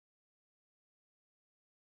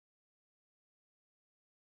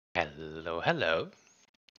Hello, hello.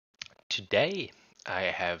 Today I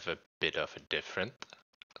have a bit of a different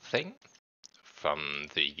thing from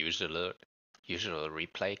the usual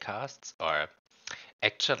replay casts, or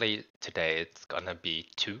actually today it's gonna be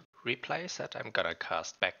two replays that I'm gonna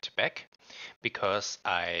cast back to back because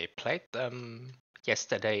I played them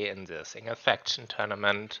yesterday in the single faction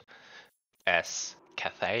tournament as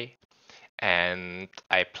Cathay, and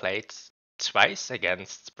I played twice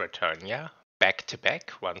against Bretonnia back to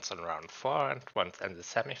back, once on round 4 and once in the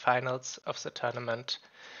semifinals of the tournament.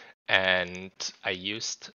 And I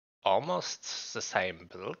used almost the same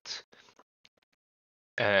build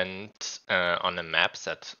and on a map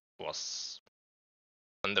that was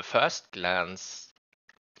on the first glance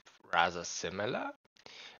rather similar,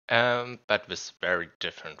 but with very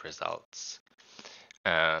different results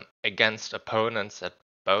against opponents that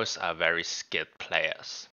both are very skilled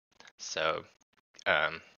players. So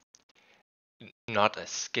um, not a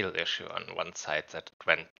skill issue on one side that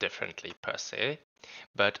went differently per se,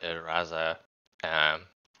 but a rather a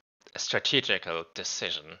strategical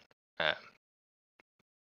decision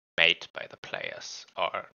made by the players,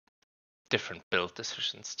 or different build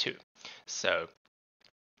decisions too. So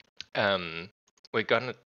we're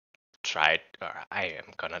gonna try, or I am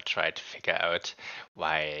gonna try to figure out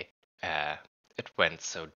why it went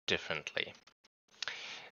so differently.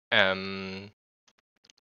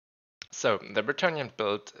 So the Bretonnian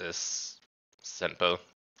build is simple.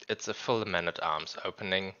 It's a full man-at-arms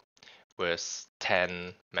opening with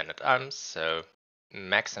 10 men-at-arms, so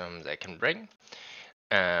maximum they can bring.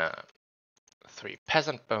 3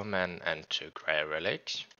 peasant bowmen and 2 grey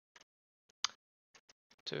relics.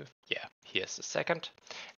 Here's the second.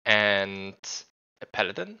 And a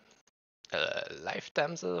paladin, a life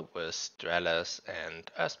damsel with dwellers and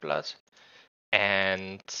earthblood,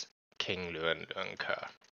 and King Luan Lunker.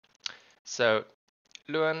 So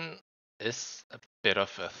Luan is a bit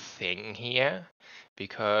of a thing here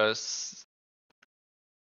because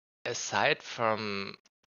aside from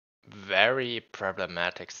very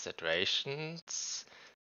problematic situations,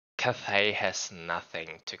 Cathay has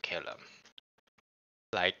nothing to kill him.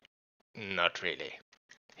 Like, not really.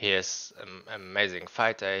 He is an amazing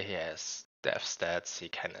fighter, he has death stats, he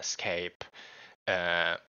can escape.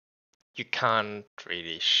 You can't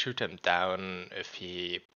really shoot him down if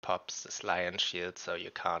he pops this lion shield, so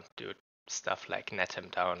you can't do stuff like net him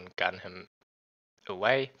down, gun him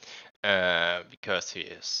away, because he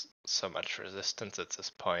is so much resistance at this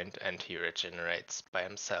point, and he regenerates by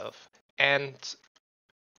himself. And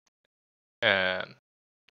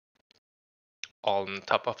on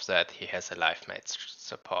top of that, he has a life mate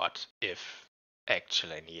support if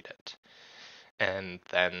actually needed. And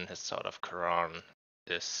then his Sword of Quran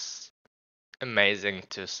is amazing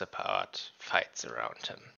to support fights around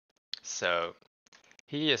him. So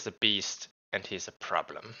he is a beast and he's a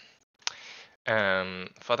problem.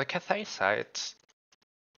 For the Cathay side,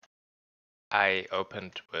 I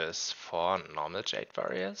opened with 4 normal Jade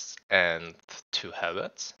Warriors and 2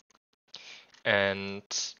 Halberds, and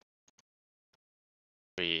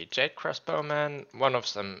 3 Jade Crossbowmen. One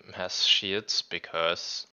of them has shields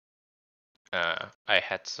because I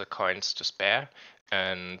had the coins to spare,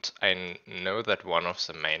 and I know that one of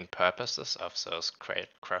the main purposes of those great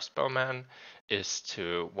crossbowmen is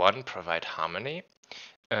to, 1, provide harmony,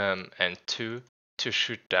 and 2, to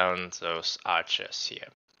shoot down those archers here,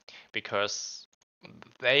 because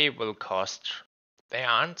they will cost. They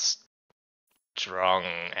aren't strong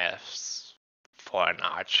as for an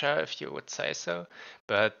archer, if you would say so,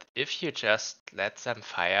 but if you just let them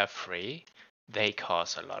fire free, they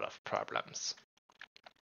cause a lot of problems.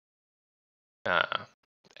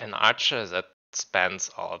 An archer that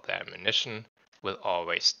spends all their ammunition will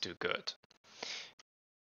always do good,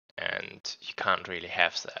 and you can't really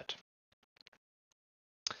have that.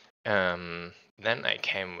 Then I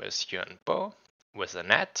came with Yuan Bo with a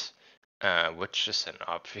net, which is an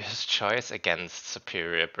obvious choice against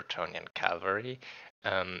superior Bretonnian cavalry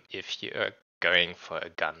if you are going for a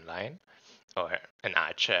gun line or an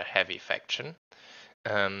archer heavy faction.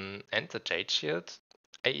 And the Jade Shield,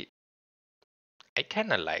 I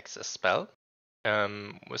kind of like this spell.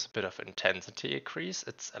 With a bit of intensity increase,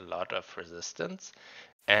 it's a lot of resistance,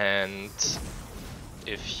 and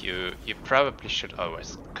if you probably should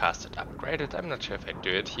always cast it upgraded. I'm not sure if I do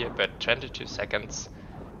it here, but 22 seconds,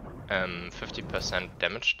 50%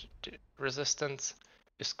 damage resistance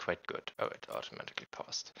is quite good. Oh, it automatically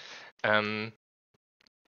paused. And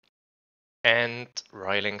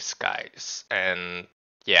Roiling Skies, and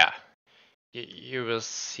yeah, you will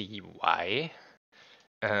see why.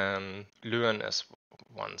 Luan is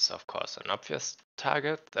once, of course, an obvious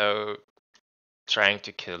target, though trying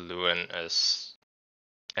to kill Lewin is,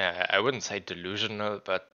 I wouldn't say delusional,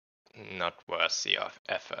 but not worthy of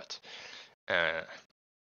effort.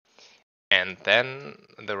 And then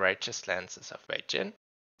the Righteous Lances of Wei Jin.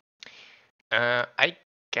 I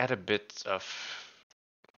get a bit of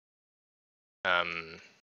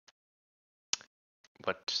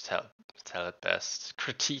what to tell it best,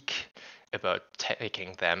 critique about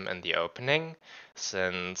taking them in the opening,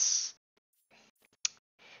 since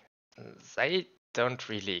they don't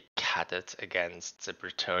really cut it against the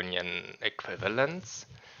Bretonnian equivalents.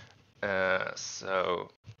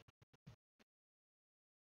 So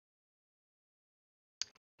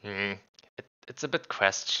it's a bit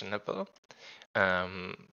questionable.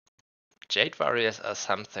 Jade Warriors are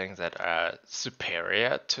something that are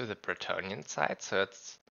superior to the Bretonnian side, so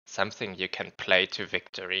it's something you can play to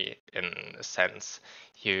victory in a sense.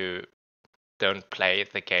 You don't play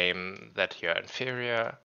the game that you're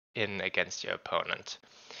inferior in against your opponent.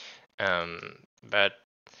 But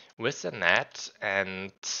with the net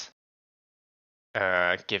and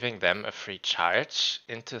giving them a free charge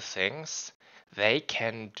into things, they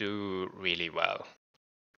can do really well,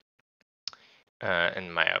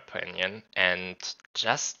 in my opinion. And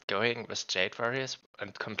just going with Jade Warriors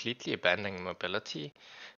and completely abandoning mobility,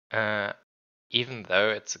 even though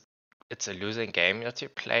it's a losing game that you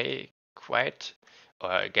play quite,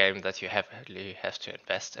 or a game that you have to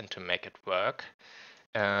invest in to make it work,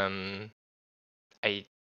 I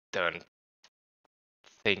don't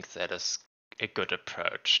think that is a good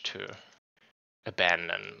approach to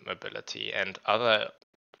abandon mobility, and other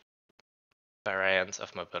variants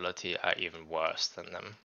of mobility are even worse than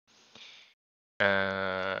them.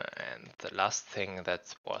 And the last thing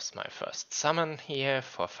that was my first summon here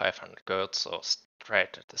for 500 gold, so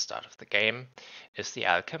straight at the start of the game, is the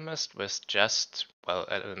Alchemist with just, well,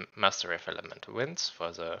 a Mastery of Elemental Winds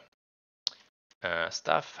for the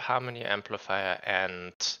stuff, Harmony Amplifier,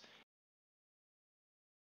 and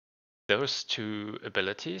those two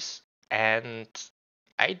abilities. And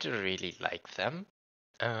I do really like them,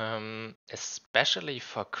 especially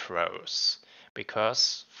for crows,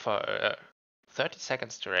 because for 30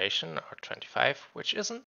 seconds duration, or 25, which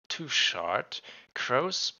isn't too short,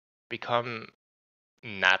 crows become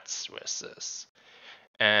nuts with this.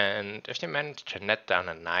 And if you manage to net down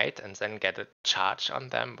a knight and then get a charge on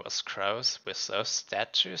them with crows with those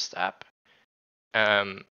statues up,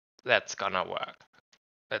 that's gonna work.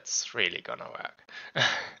 That's really gonna work.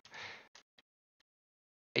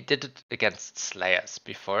 I did it against Slayers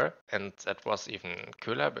before, and that was even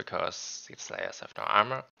cooler because the Slayers have no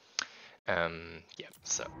armor. Yeah,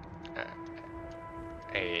 so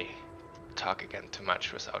I talk again too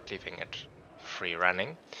much without leaving it free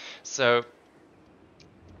running. So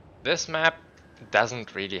this map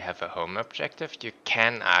doesn't really have a home objective. You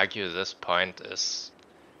can argue this point is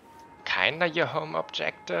kinda your home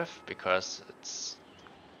objective because it's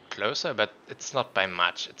closer, but it's not by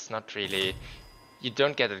much. It's not really, you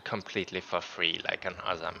don't get it completely for free like on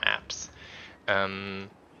other maps.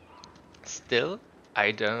 Still,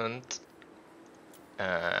 I don't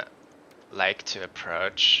like to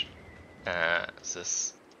approach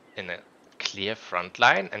this in a clear front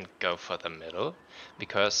line and go for the middle,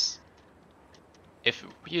 because if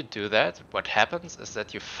you do that, what happens is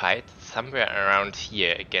that you fight somewhere around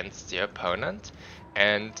here against your opponent,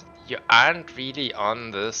 and you aren't really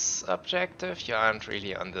on this objective, you aren't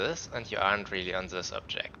really on this, and you aren't really on this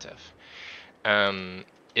objective.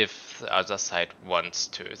 If the other side wants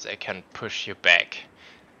to, they can push you back.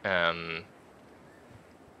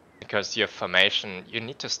 Because your formation, you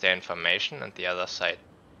need to stay in formation, and the other side,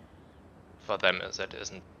 for them, it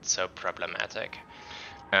isn't so problematic.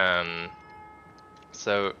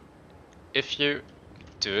 So if you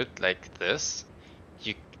do it like this,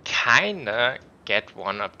 you kinda get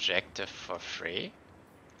one objective for free.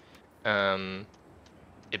 A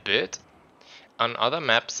bit. On other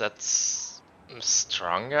maps, that's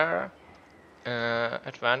stronger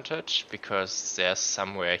advantage, because there's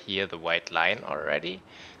somewhere here the white line already.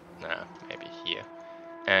 No, maybe here.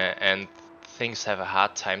 And things have a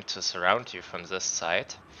hard time to surround you from this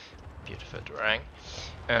side. Beautiful drawing.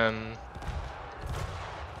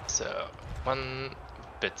 So one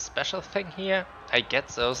bit special thing here, I get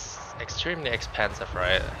those extremely expensive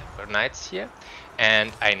knights here,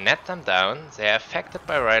 and I net them down. They are affected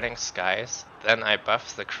by Riding Skies. Then I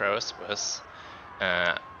buff the crows with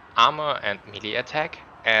armor and melee attack,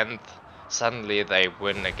 and suddenly they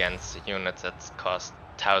win against the units that cost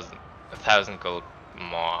 1,000 gold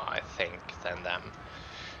more, I think, than them.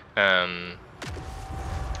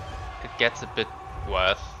 It gets a bit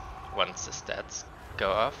worth once the stats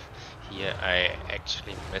go off. Here I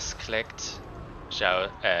actually misclicked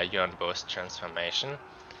Yuan Bo's transformation.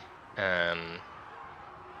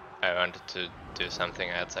 I wanted to do something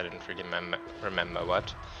else, I didn't really remember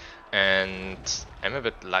what. And I'm a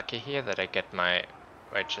bit lucky here that I get my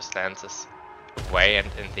righteous lances away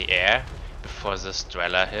and in the air before this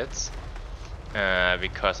Dweller hits,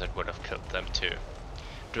 because it would have killed them too.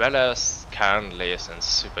 Dwellers currently is in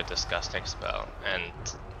super disgusting spell,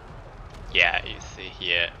 and yeah, you see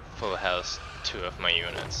here, full health 2 of my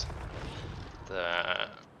units. The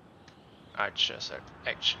archers are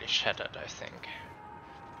actually shattered, I think.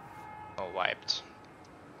 Or wiped.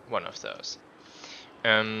 One of those.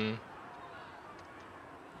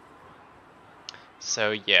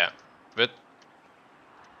 So yeah, but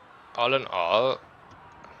all in all,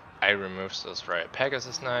 I removed those Royal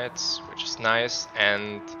Pegasus Knights, which is nice,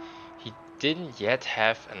 and he didn't yet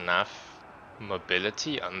have enough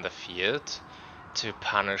mobility on the field to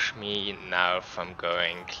punish me now from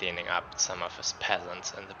cleaning up some of his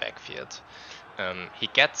peasants in the backfield. He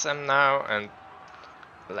gets them now, and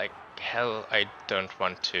like hell, I don't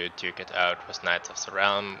want to duke it out with Knights of the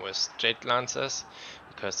Realm with Jade Lancers,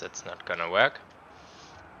 because it's not gonna work.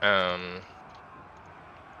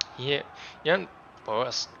 Here, Jan Bo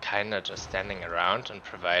is kinda just standing around and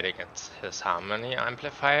providing his harmony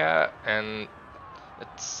amplifier, and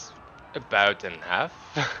it's about enough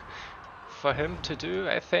for him to do,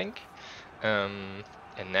 I think. A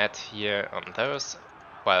net here on those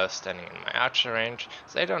while standing in my archer range.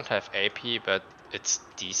 They don't have AP, but it's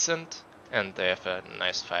decent, and they have a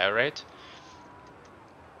nice fire rate.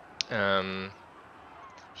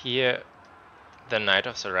 Here, the Knight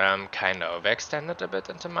of the Realm kinda overextended a bit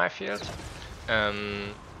into my field,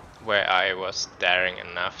 where I was daring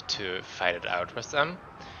enough to fight it out with them,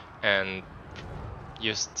 and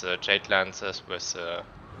used the Jade Lancers with the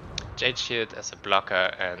Jade Shield as a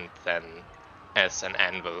blocker and then as an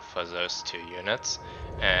anvil for those 2 units,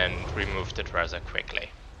 and removed it rather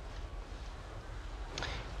quickly.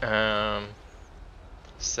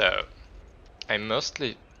 So, I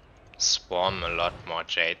mostly swarm a lot more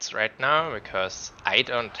Jades right now, because I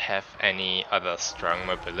don't have any other strong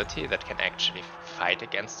mobility that can actually fight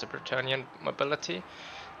against the Bretonnian mobility,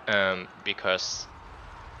 because,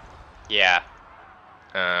 yeah,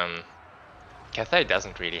 Cathay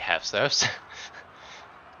doesn't really have those.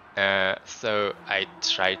 So I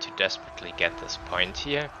try to desperately get this point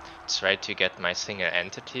here, try to get my single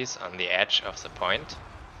entities on the edge of the point,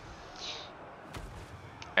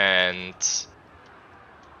 and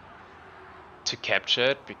to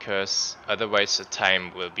capture it, because otherwise the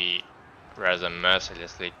time will be rather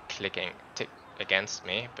mercilessly clicking against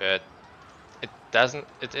me, but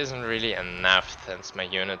it isn't really enough since my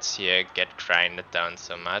units here get grinded down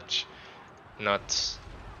so much, not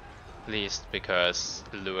least because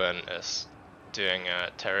Luan is doing a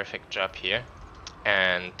terrific job here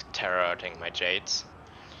and terrorizing my Jades.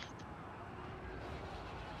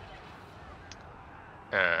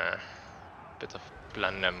 Bit of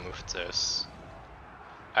blunder moved those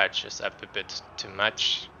archers up a bit too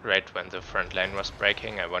much right when the front line was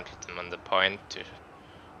breaking. I wanted them on the point to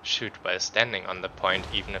shoot while standing on the point,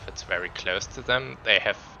 even if it's very close to them. They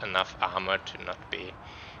have enough armor to not be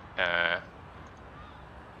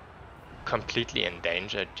completely in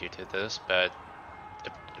danger due to this, but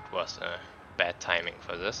it was a bad timing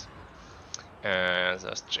for this.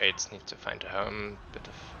 Those Jades need to find a home. Bit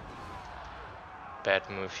of bad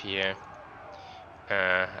move here.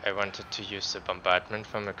 I wanted to use the bombardment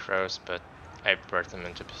from the crows, but I brought them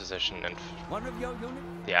into position and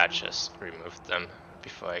the archers removed them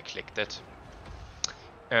before I clicked it.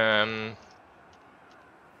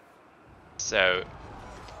 So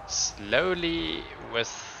slowly,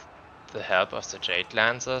 with the help of the Jade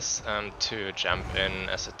Lancers, to jump in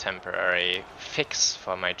as a temporary fix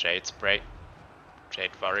for my Jade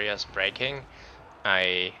Warriors breaking,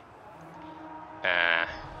 I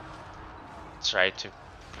try to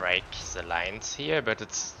break the lines here, but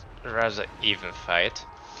it's a rather even fight.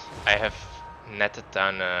 I have netted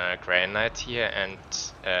down a Grey Knight here and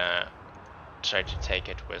tried to take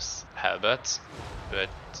it with halberds, but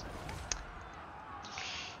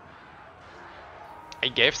I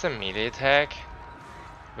gave them melee attack,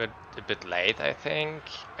 but a bit late, I think,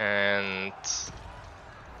 and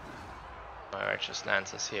my righteous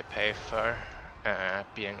lancers here pay for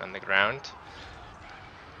being on the ground.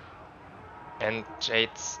 And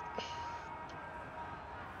Jades,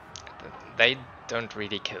 they don't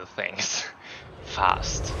really kill things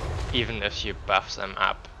fast, even if you buff them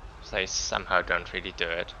up. They somehow don't really do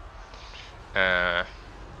it.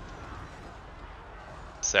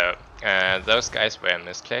 So those guys were a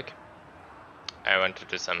misclick. I wanted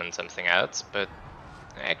to summon something else, but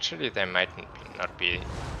Actually, they might not be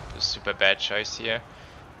a super bad choice here.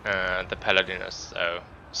 The Paladin is so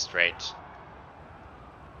straight.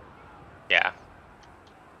 Yeah.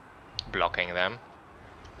 Blocking them.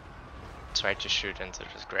 Try to shoot into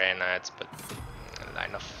the Grey Knights, but the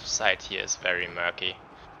line of sight here is very murky.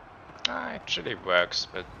 Actually works,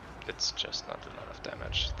 but it's just not a lot of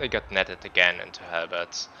damage. They got netted again into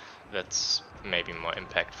halberds. That's maybe more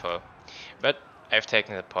impactful. But I've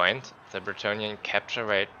taken the point. The Bretonnian capture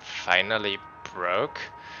rate finally broke.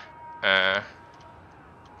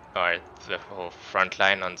 Or the whole front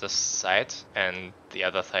line on this side, and the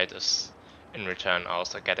other side is in return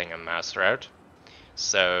also getting a mass rout.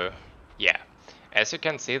 So yeah, as you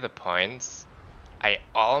can see the points, I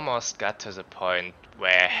almost got to the point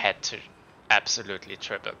where I had to absolutely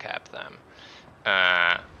triple cap them.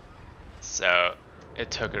 So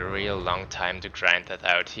it took a real long time to grind that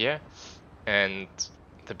out here, and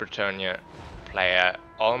the Bretonnia player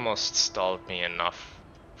almost stalled me enough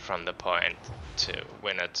from the point to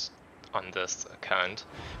win it on this account,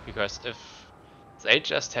 because if they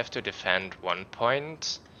just have to defend 1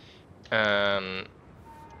 point,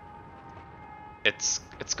 it's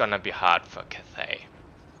gonna be hard for Cathay.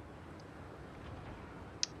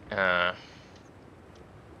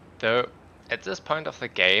 Though at this point of the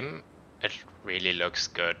game, it really looks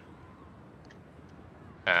good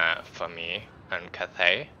for me and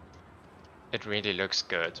Cathay. It really looks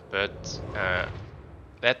good, but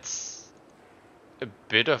that's a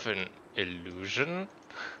bit of an illusion,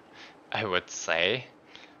 I would say,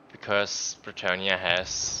 because Bretonnia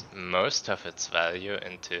has most of its value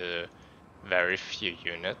into very few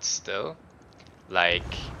units still, like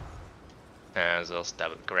those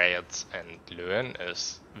double grails, and Lewin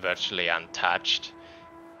is virtually untouched.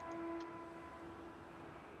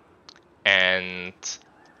 And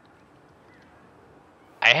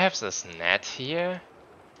I have this net here,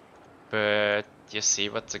 but you see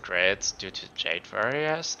what the grades do to Jade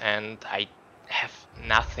Warriors, and I have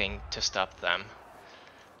nothing to stop them.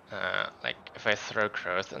 Like, if I throw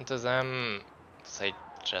growth into them, they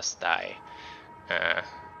just die.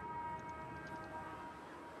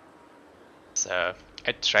 So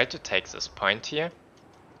I tried to take this point here,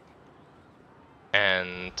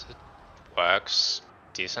 and it works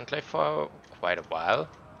decently for quite a while,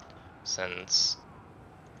 since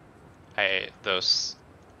those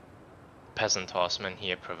peasant horsemen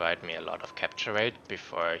here provide me a lot of capture rate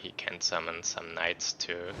before he can summon some knights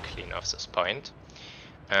to clean off this point.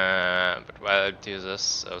 But while I do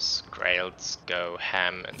this, those grails go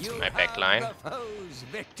ham into my backline.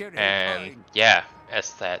 And yeah, as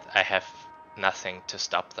said, I have nothing to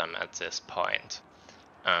stop them at this point.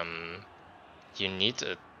 You need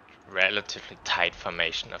a relatively tight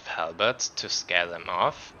formation of halberds to scare them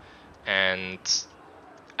off, and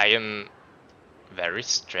I am very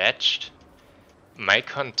stretched. My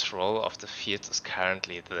control of the field is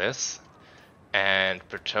currently this, and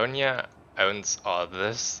Bretonnia owns all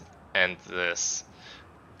this and this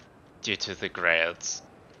due to the grails.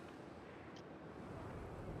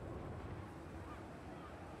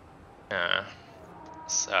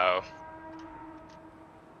 So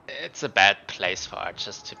it's a bad place for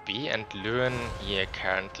archers to be, and Lewin here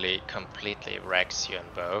currently completely wrecks Yuan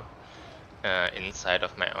Bo inside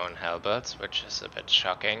of my own halberds, which is a bit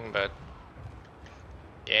shocking, but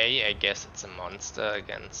yeah, I guess it's a monster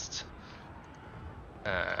against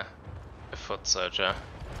a foot soldier.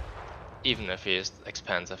 Even if he is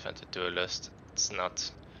expensive and a duelist, it's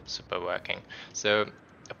not super working. So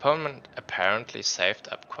opponent apparently saved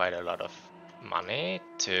up quite a lot of money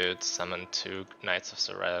to summon 2 Knights of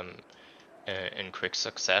the Realm in quick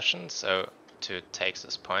succession, so to take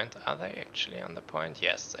this point. Are they actually on the point?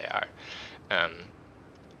 Yes, they are.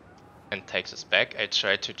 And takes us back. I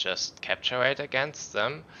try to just capture it against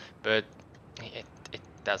them, but it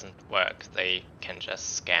doesn't work. They can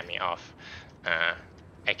just scare me off.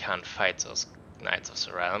 I can't fight those Knights of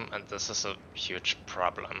the Realm, and this is a huge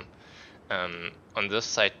problem. On this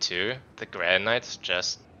side too, the Grey Knights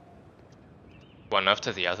just one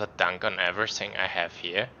after the other dunk on everything I have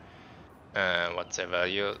here. What's their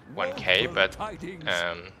value? 1k, but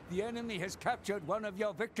the enemy has captured one of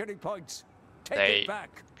your victory points. Take they it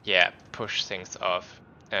back. Yeah, push things off.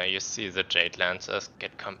 You see the Jade Lancers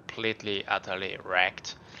get completely, utterly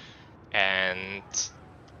wrecked, and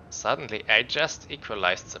suddenly I just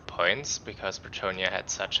equalized the points because Bretonnia had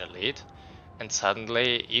such a lead, and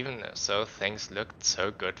suddenly, even though things looked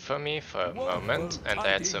so good for me for a moment, and I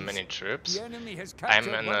had so many troops, I'm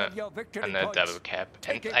in a double cap,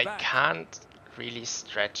 and I can't really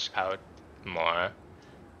stretch out more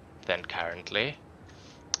than currently.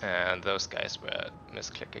 Those guys were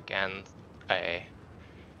misclick again. I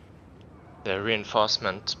the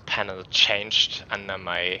reinforcement panel changed under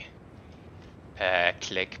my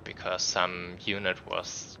click because some unit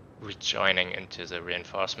was rejoining into the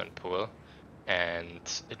reinforcement pool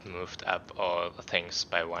and it moved up all the things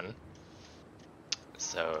by one.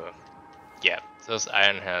 So yeah, those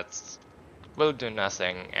ironheads will do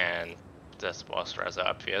nothing, and this was rather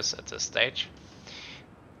obvious at this stage.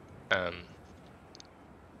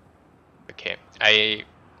 Okay, I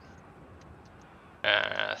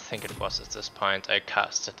think it was at this point I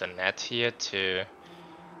casted a net here to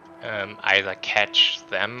either catch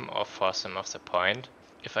them or force them off the point.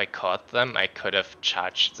 If I caught them, I could have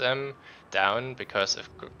charged them down, because if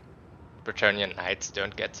Bretonnian knights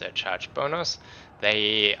don't get their charge bonus,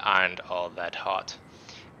 they aren't all that hot.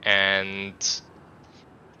 And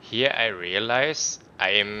here I realize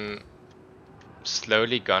I'm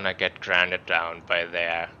slowly gonna get grounded down by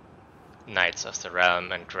their Knights of the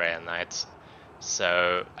Realm and Grail Knights.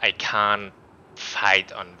 So I can't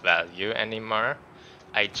fight on value anymore.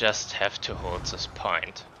 I just have to hold this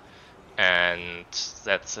point. And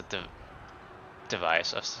that's the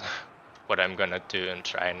device of what I'm gonna do and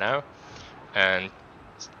try now. And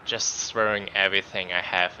just throwing everything I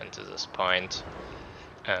have into this point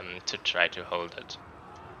to try to hold it.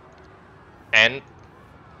 And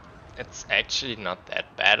it's actually not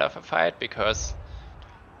that bad of a fight, because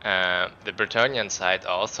the Bretonnian side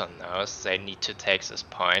also knows they need to take this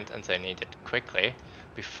point, and they need it quickly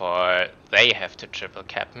before they have to triple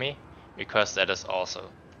cap me, because that is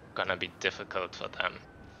also gonna be difficult for them.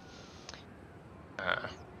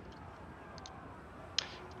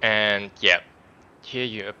 And yeah, here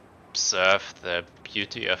you observe the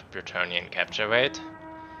beauty of Bretonnian capture rate.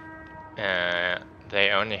 They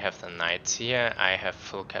only have the knights here. I have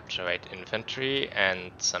full capture rate infantry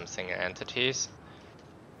and some single entities.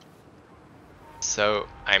 So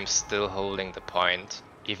I'm still holding the point,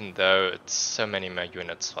 even though it's so many more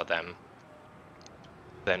units for them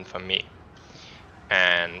than for me.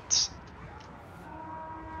 And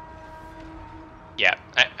yeah,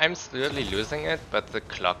 I'm slowly losing it, but the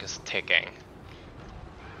clock is ticking.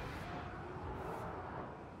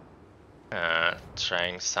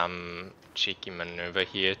 Trying some cheeky maneuver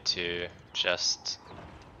here to just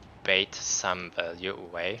bait some value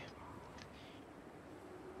away.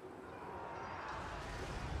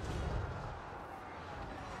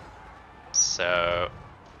 So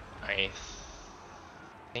I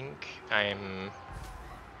think I'm...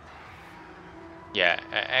 Yeah,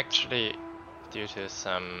 actually, due to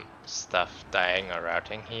some stuff dying or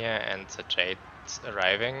routing here and the Jades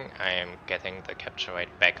arriving, I am getting the capture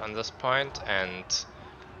rate back on this point and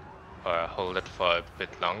hold it for a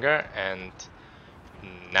bit longer. And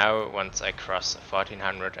now, once I cross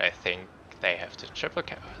 1400, I think they have to triple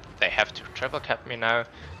cap. They have to triple cap me now.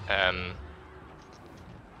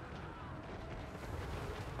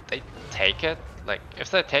 They take it. Like, if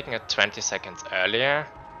they're taking it 20 seconds earlier,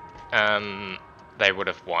 they would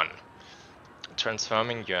have won.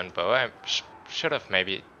 Transforming Yuan Bo, I should have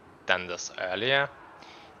maybe done this earlier,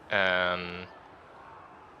 as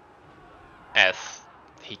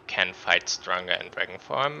he can fight stronger in dragon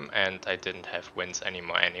form, and I didn't have wins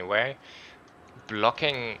anymore anyway.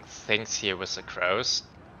 Blocking things here with the crows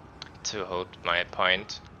to hold my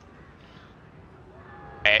point.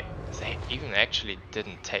 They even actually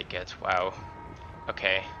didn't take it. Wow.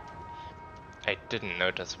 Okay. I didn't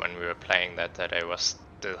notice when we were playing that I was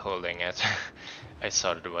still holding it. I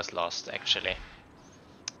thought it was lost actually,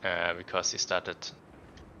 because he started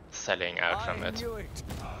selling out from it. I knew it.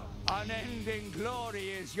 Unending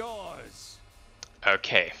glory is yours.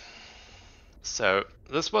 Okay, so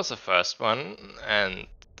this was the first one, and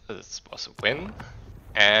this was a win,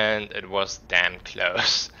 and it was damn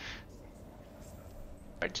close.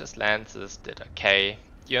 I just landed this, did okay.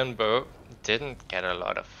 Yunbo didn't get a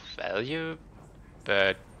lot of value,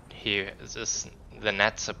 but the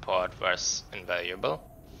net support was invaluable.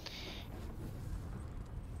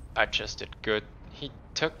 Archers did good. He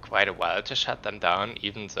took quite a while to shut them down,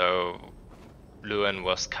 even though Luan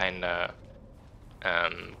was kinda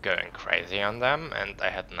going crazy on them, and I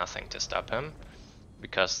had nothing to stop him,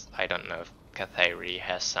 because I don't know if Cathay really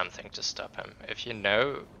has something to stop him. If you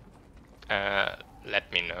know,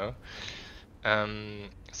 let me know.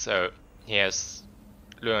 So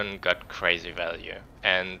Luan got crazy value,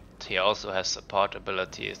 and he also has support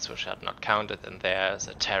abilities which are not counted in there,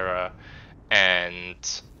 the terror,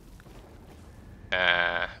 and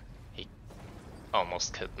he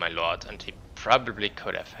almost killed my lord, and he probably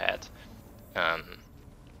could have had.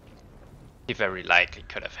 He very likely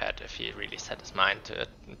could have had if he really set his mind to it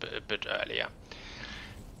a bit earlier.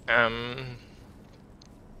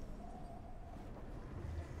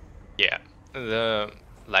 Yeah, the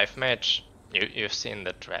life mage, you've seen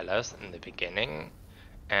the trailers in the beginning,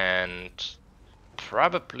 and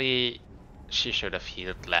probably she should have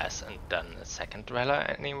healed less and done a second dweller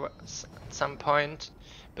anyway at some point,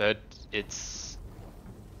 but it's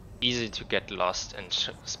easy to get lost in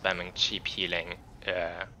spamming cheap healing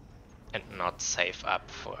and not save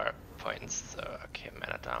up for points. So okay,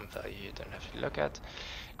 man at arm value you don't have to look at.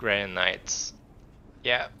 Grey Knights,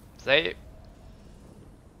 yeah, they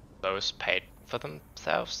both paid for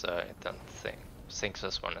themselves, so I don't think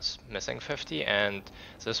this one is missing 50, and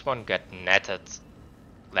this one got netted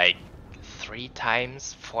like 3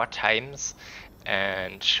 times, 4 times,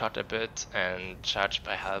 and shot a bit and charged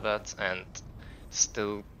by halberds and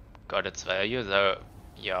still got its value, though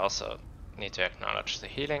you also need to acknowledge the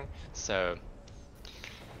healing. So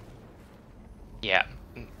yeah,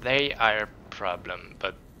 they are a problem,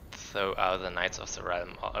 but so are the Knights of the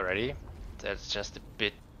Realm already. That's just a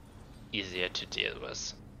bit easier to deal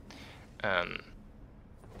with.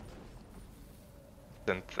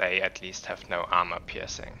 Since they at least have no armor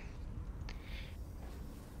piercing.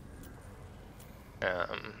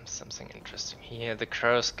 Something interesting here. The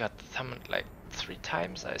crows got summoned like 3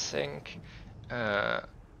 times, I think.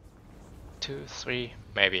 2, 3,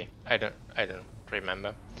 maybe. I don't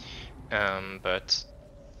remember. But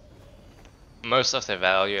most of the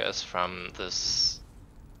value is from this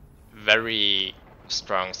very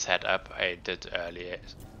strong setup I did earlier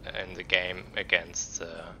in the game against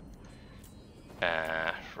the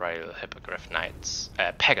Royal Hippogriff Knights,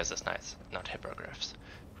 Pegasus Knights, not Hippogriffs,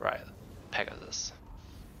 Royal Pegasus.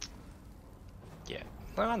 Yeah,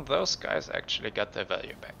 well, those guys actually got their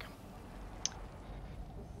value back.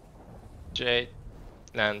 Jade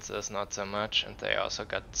Lancers not so much, and they also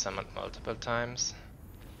got summoned multiple times.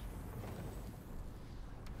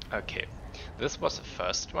 Okay, this was the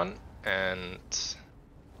first one, and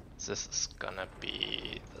this is gonna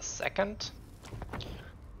be the second.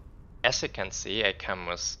 As you can see, I come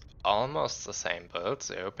with almost the same build.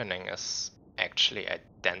 The opening is actually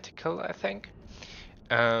identical, I think.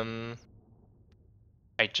 I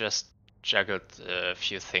just juggled a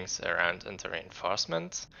few things around in the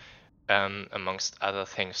reinforcements, amongst other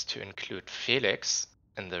things to include Felix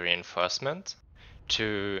in the reinforcement,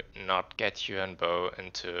 to not get Yuan Bo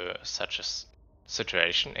into such a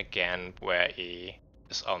situation again where he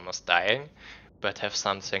is almost dying, but have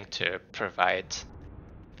something to provide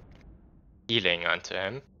healing onto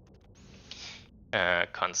him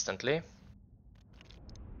constantly.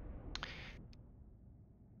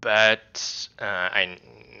 But I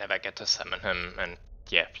never get to summon him, and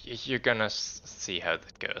yeah, you're gonna see how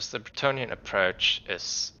that goes. The Bretonnian approach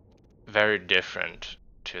is very different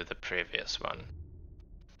to the previous one.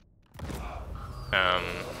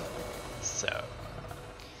 So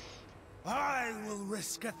I will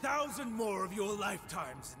risk 1,000 more of your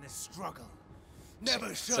lifetimes in this struggle.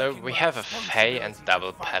 Never so we have a Fae and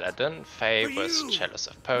double Paladin. Fae was Chalice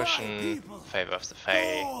of Potion, Favor of the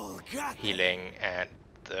Fae, healing, and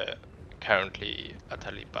the currently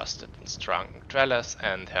utterly busted and strong Dwellers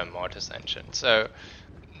and her Mortis engine. So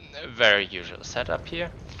a very usual setup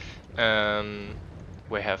here.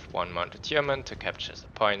 We have one mounted human to capture the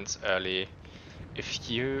points early.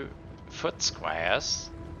 If you foot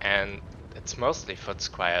squires, and it's mostly foot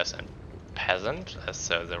squires and peasant,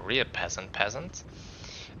 so the real peasants,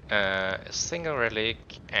 a single relic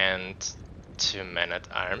and 2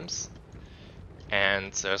 men-at-arms,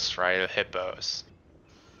 and those royal hippos.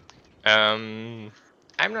 I'm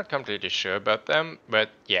not completely sure about them, but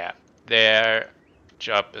yeah, their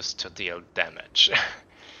job is to deal damage.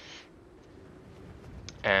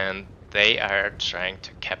 And they are trying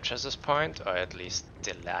to capture this point, or at least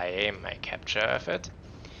delay my capture of it.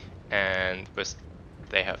 And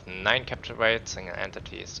they have 9 capture weights, single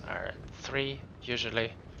entities are 3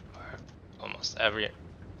 usually, or almost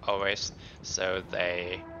always. So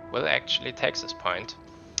they will actually take this point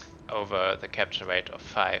over the capture weight of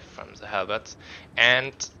 5 from the halberds.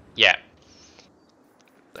 And yeah,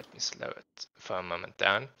 let me slow it for a moment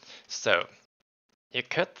down. So you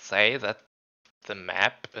could say that the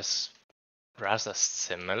map is rather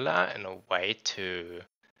similar in a way to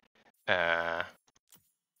the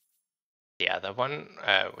other one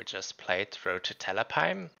we just played, Road to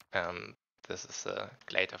Talabheim. This is the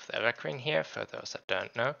Glade of the Evergreen here, for those that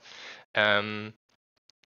don't know.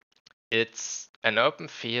 It's an open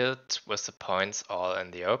field with the points all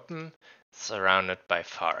in the open, surrounded by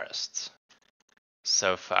forests.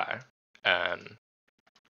 So far.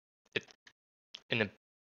 It, in a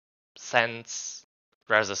sense,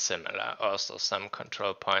 rather similar. Also some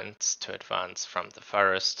control points to advance from the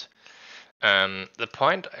forest. The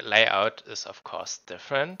point layout is of course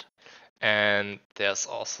different. And there's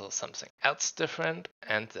also something else different,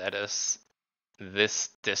 and that is this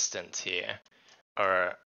distance here,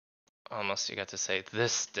 or almost you got to say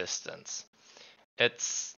this distance.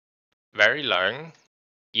 It's very long.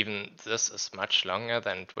 Even this is much longer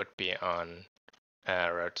than it would be on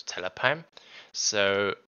Road to Tellerheim.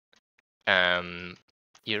 So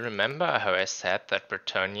you remember how I said that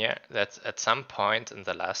Bretonnia, that at some point in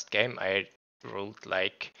the last game I ruled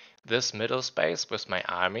like this middle space with my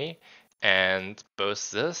army, and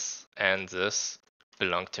both this and this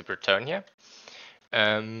belong to Bretonnia.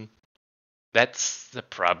 That's the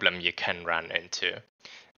problem you can run into.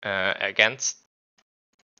 Against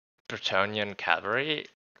Bretonnian cavalry,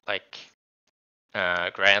 like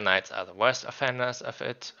Grey Knights are the worst offenders of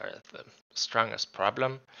it, or the strongest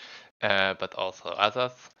problem, but also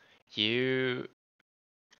others. You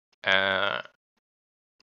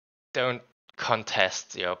don't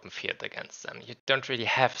contest the open field against them. You don't really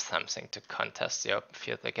have something to contest the open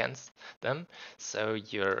field against them, so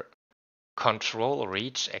your control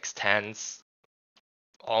reach extends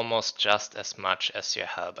almost just as much as your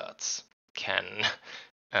halberds can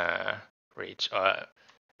reach, or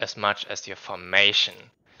as much as your formation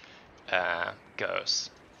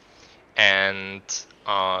goes. And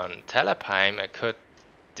on Tellerheim, I could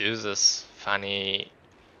do this funny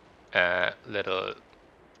little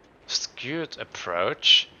skewed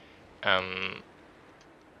approach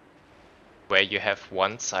where you have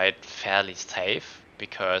one side fairly safe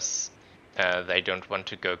because they don't want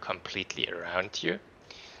to go completely around you,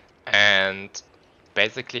 and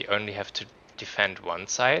basically only have to defend one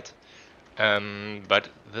side. But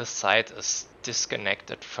this side is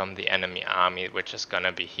disconnected from the enemy army, which is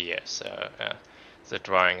gonna be here, so the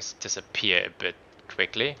drawings disappear a bit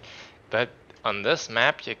quickly. But on this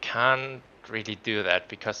map you can't really do that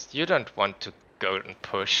because you don't want to go and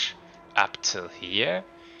push up till here,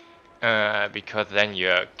 because then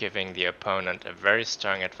you're giving the opponent a very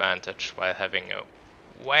strong advantage while having a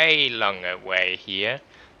way longer way here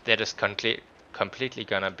that is completely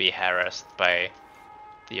gonna be harassed by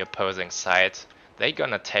the opposing side. They're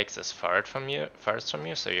gonna take this forward from you, first from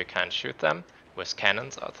you, so you can't shoot them with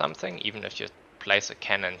cannons or something. Even if you place a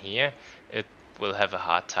cannon here, it will have a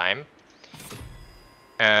hard time.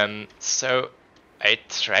 So I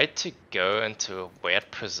tried to go into a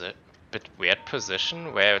weird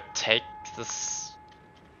position where I take this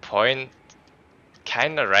point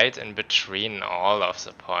kinda right in between all of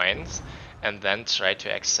the points, and then try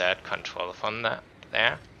to exert control from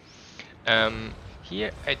there.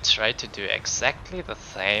 Here I try to do exactly the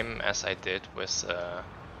same as I did with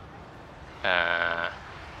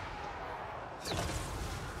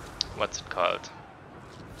what's it called?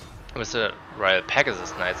 With the Royal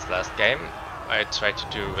Pegasus Knights last game. I tried to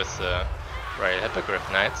do with the Royal Hippogriff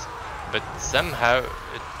Knights, but somehow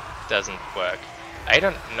it doesn't work. I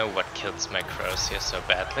don't know what kills my crows here so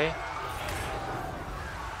badly.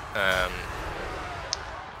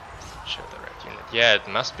 Show the red unit. Yeah, it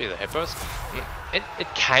must be the hippos. It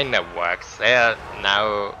kinda works. They are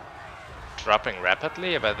now dropping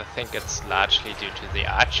rapidly, but I think it's largely due to the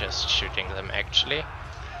archers shooting them actually.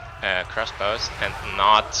 Crossbows, and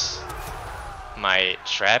not my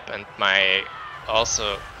trap, and my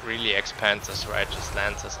also really expensive righteous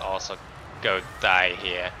lances also go die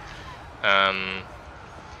here.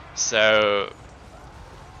 So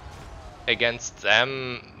against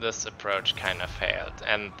them this approach kind of failed,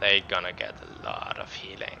 and they gonna get a lot of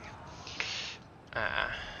healing.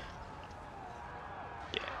 Yeah,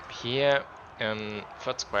 here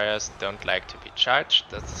foot squares don't like to be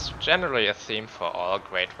charged. That's generally a theme for all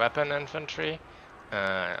great weapon infantry,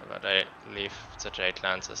 but I leave the Jade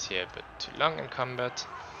Lances here a bit too long in combat.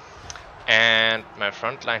 And my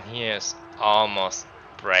front line here is almost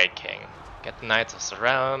breaking. Get Knights of the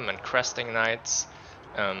Realm and Cresting Knights.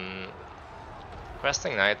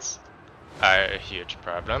 Cresting Knights are a huge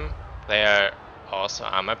problem. They are also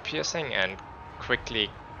armor piercing and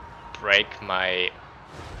quickly break my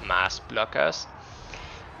mass blockers,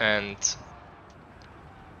 and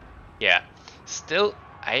yeah, still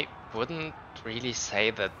I wouldn't really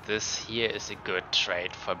say that this here is a good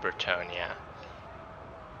trade for Bretonnia.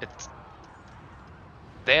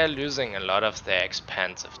 They're losing a lot of their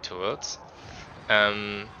expensive tools,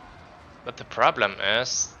 but the problem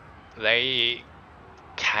is they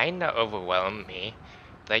kinda overwhelm me.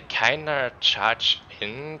 They kinda charge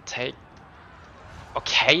in, take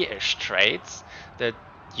okay-ish trades that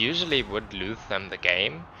usually would lose them the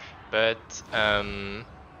game, but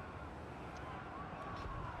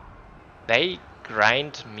they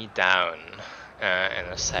grind me down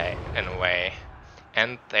in a way,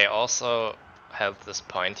 and they also held this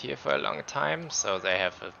point here for a long time, so they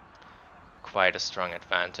have a quite a strong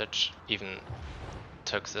advantage, even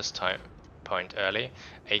took this point early.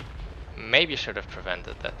 I maybe should have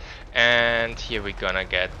prevented that. And here we're gonna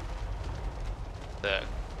get the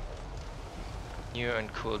new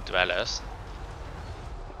and cool dwellers.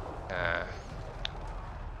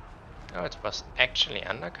 Oh, it was actually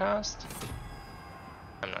undercast?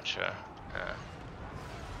 I'm not sure.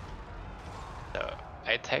 So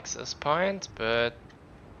I take this point, but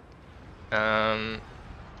you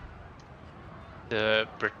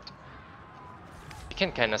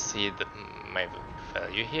can kind of see my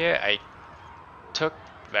value here. I took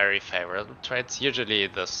very favorable trades. Usually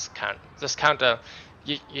this counter,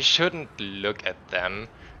 you shouldn't look at them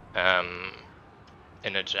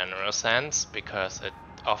in a general sense, because it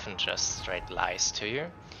often just straight lies to you.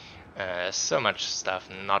 So much stuff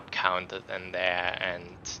not counted in there,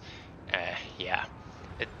 and yeah,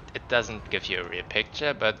 it doesn't give you a real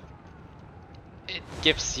picture, but it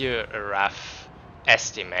gives you a rough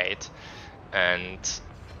estimate. And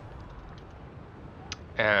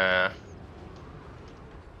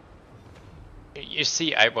you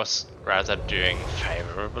see, I was rather doing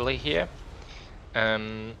favorably here,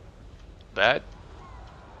 but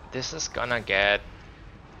this is gonna get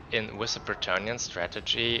in with the Bretonnian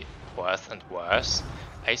strategy worse and worse.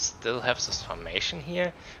 I still have this formation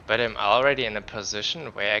here, but I'm already in a position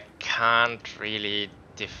where I can't really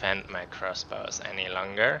defend my crossbows any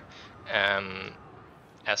longer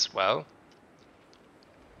as well.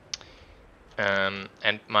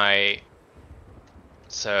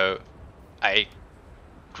 So I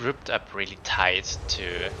grouped up really tight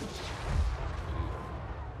to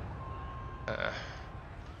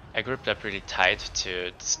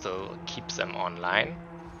still keep them online,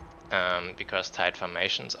 because tight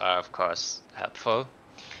formations are of course helpful.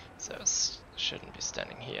 So shouldn't be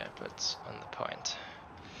standing here, but on the point.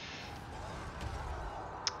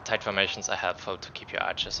 Tight formations are helpful to keep your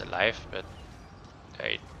archers alive, but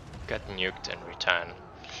they got nuked in return.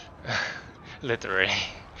 Literally.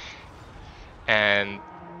 And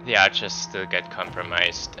the archers still get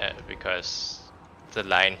compromised because the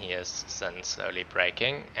line here is then slowly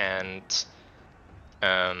breaking, and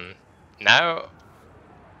now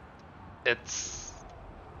it's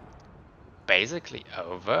basically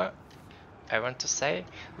over, I want to say.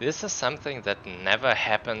 This is something that never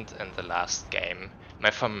happened in the last game.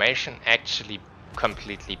 My formation actually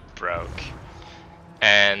completely broke.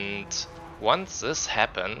 And once this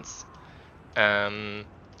happens,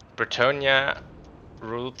 Bretonnia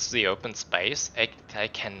rules the open space. I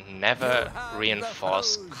can never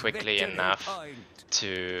reinforce quickly enough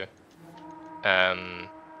to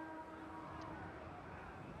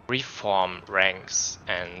reform ranks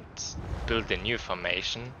and build a new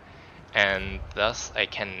formation, and thus I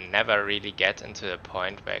can never really get into the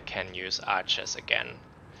point where I can use archers again.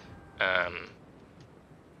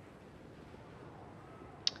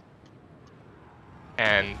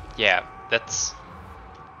 And yeah, that's...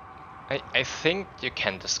 I think you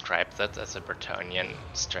can describe that as a Bretonnian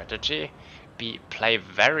strategy. Play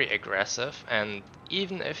very aggressive, and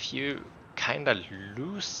even if you kinda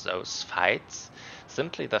lose those fights,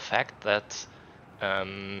 simply the fact that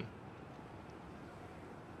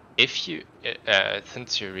if you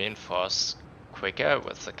since you reinforce quicker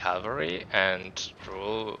with the cavalry and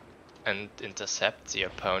rule and intercept the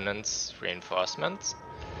opponent's reinforcements,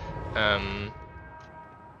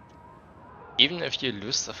 even if you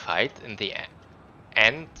lose the fight, in the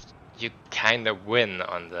end you kinda win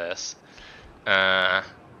on this,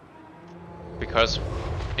 because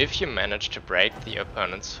if you manage to break the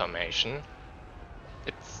opponent's formation,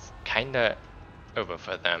 it's kinda over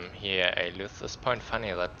for them. Here I lose this point.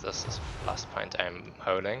 Funny that this is the last point I'm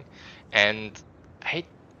holding, and I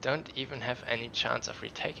don't even have any chance of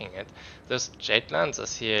retaking it. Those Jade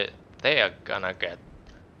Lancers here, they are gonna get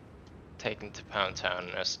taken to Pound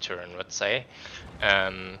Town, as Turin would say.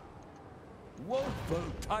 Woeful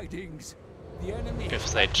tidings. The enemy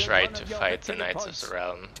If they try to fight the Knights of the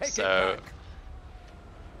Realm. So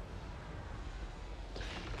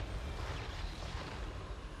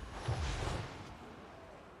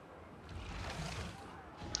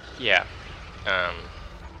yeah,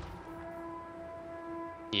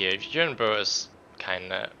 here Yunbo is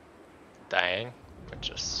kinda dying,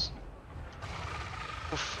 which is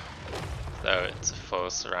oof. So it's a full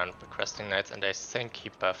surround with Questing Knights, and I think he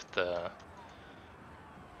buffed the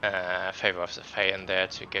Favor of the Fae in there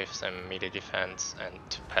to give them melee defense and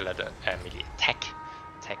to Paladin melee attack.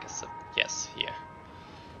 Attack is yes, here.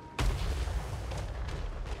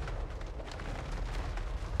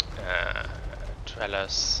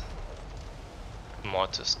 Dwellers, more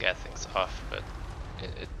to scare things off, but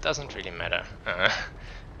it doesn't really matter.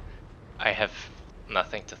 I have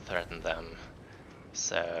nothing to threaten them,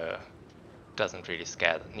 so doesn't really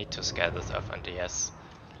need to scare this off, and he has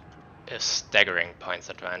a staggering points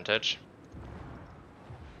advantage.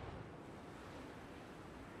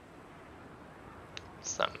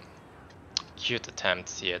 Some cute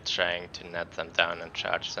attempts here trying to net them down and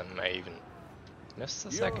charge them. I even missed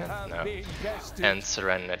a second? No. And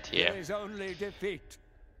surrendered here. There is only defeat.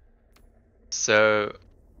 So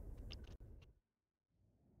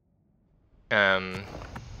a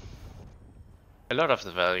lot of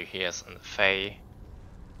the value here is on the Fae.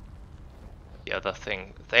 The other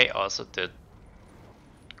thing, they also did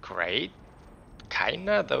great,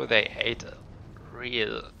 kinda, though they ate a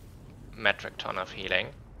real metric ton of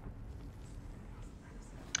healing.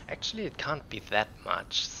 Actually, it can't be that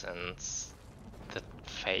much since the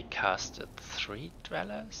Fae casted 3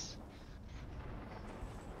 dwellers?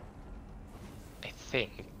 I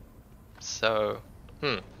think. So,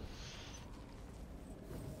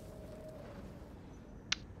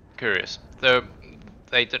 curious. Though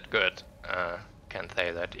they did good, can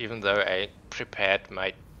say that. Even though I prepared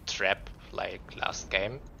my trap like last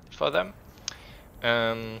game for them,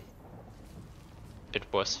 it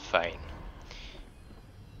was fine.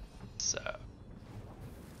 So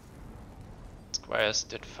squares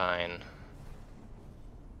did fine.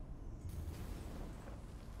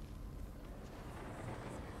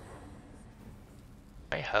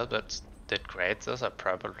 My halberds did great. Those are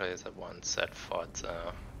probably the ones that fought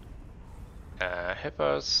the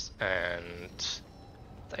hippos, and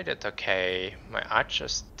they did okay. My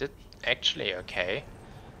archers did actually okay.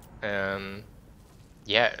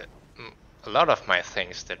 Yeah, a lot of my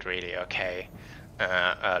things did really okay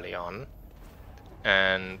early on,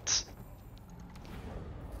 and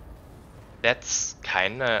that's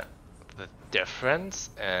kinda the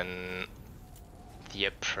difference in the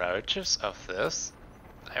approaches of this,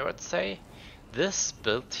 I would say. This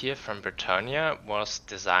build here from Bretonnia was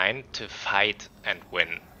designed to fight and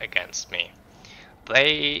win against me.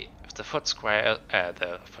 The foot square,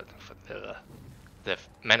 the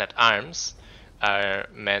men-at-arms are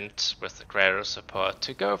meant with the greater support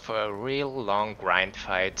to go for a real long grind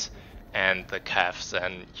fight, and the calves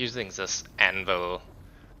then using this anvil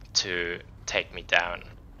to take me down.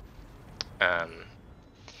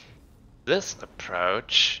 This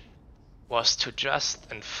approach was to just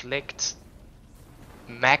inflict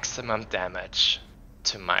maximum damage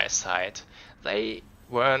to my side. They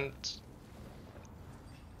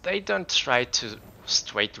don't try to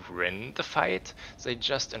straight win the fight, they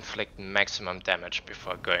just inflict maximum damage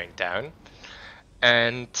before going down,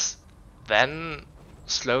 and then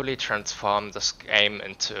slowly transform this game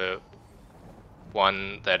into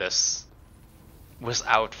one that is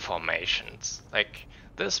without formations. Like,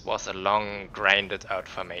 this was a long grinded out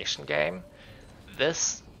formation game.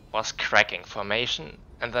 This was cracking formation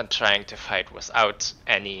and then trying to fight without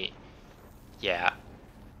any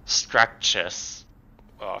structures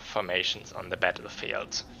or formations on the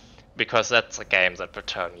battlefield, because that's a game that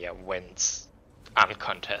Bretonnia wins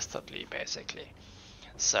uncontestedly, basically.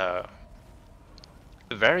 So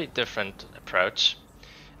a very different approach,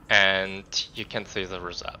 and you can see the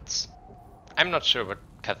results. I'm not sure what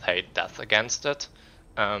Cathay does against it.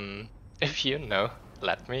 If you know,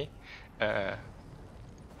 let me know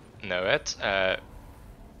it. I'd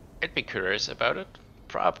be curious about it.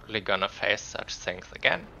 Probably gonna face such things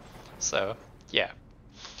again. So yeah.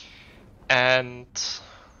 And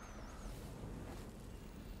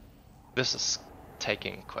this is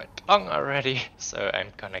taking quite long already, so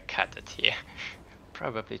I'm gonna cut it here.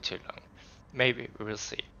 Probably too long. Maybe we will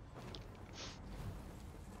see.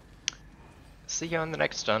 See you on the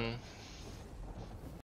next one.